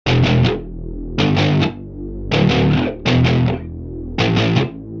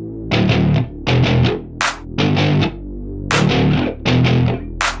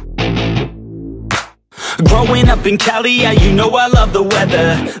up in Cali, yeah, you know I love the weather.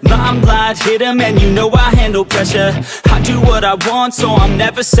 Limelight hit 'em and you know I handle pressure. I do what I want, so I'm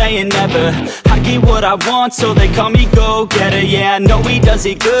never saying never. I get what I want, so they call me go-getter. Yeah, I know he does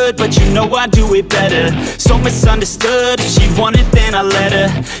it good, but you know I do it better. So misunderstood, if she wanted then I let her.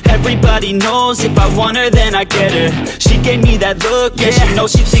 Everybody knows if I want her then I get her. She gave me that look, yeah, she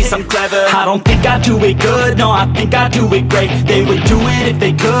knows she thinks I'm clever. I don't think I do it good, no, I think I do it great. They would do it if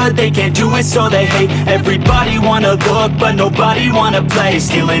they could, they can't do it so they hate. Everybody wanna look, but nobody wanna play.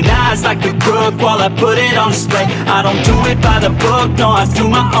 Stealing eyes like a crook while I put it on display. I don't do it by the book, no, I do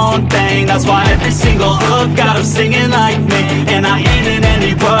my own thing. That's why every single hook got them singing like me. And I ain't in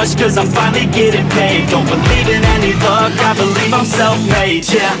any rush, cause I'm finally getting paid. Don't believe in any luck, I believe I'm self-made,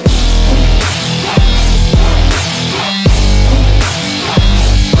 yeah.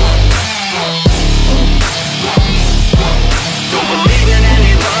 Don't believe in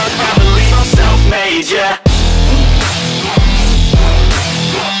any luck, I believe I'm self-made, yeah.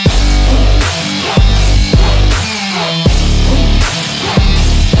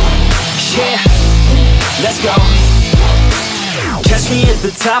 Let's go. Catch me at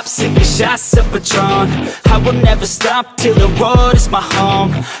the top, sipping shots of Patron. I will never stop till the road is my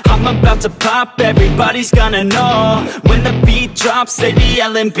home. I'm about to pop, everybody's gonna know. When the beat drops, they be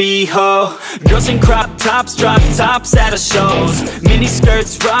yelling B-ho. Girls in crop tops, drop tops at our shows. Mini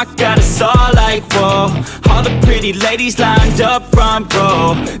skirts rock, got us all like whoa. All the pretty ladies lined up front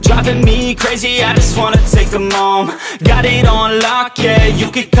row. Driving me crazy, I just wanna take them home. Got it on lock, yeah, you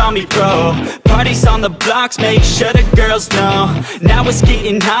could call me pro. Parties on the blocks, make sure the girls know. Now it's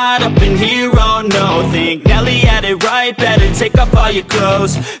getting hot up in here, oh no. Think Nelly had it right, better take off all your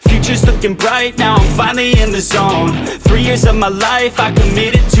clothes. Future's looking bright, now I'm finally in the zone. 3 years of my life, I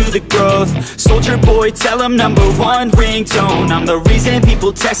committed to the growth. Soldier boy, tell him #1 ringtone. I'm the reason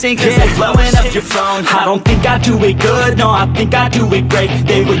people texting, cause they're blowing up your phone. I don't think I do it good, no, I think I do it great.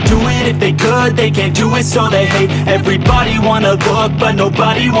 They would do it if they could, they can't do it so they hate. Everybody wanna look, but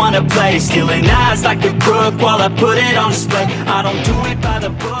nobody wanna play. Stealing eyes like a crook while I put it on display. I don't do it by the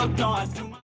book, no, I do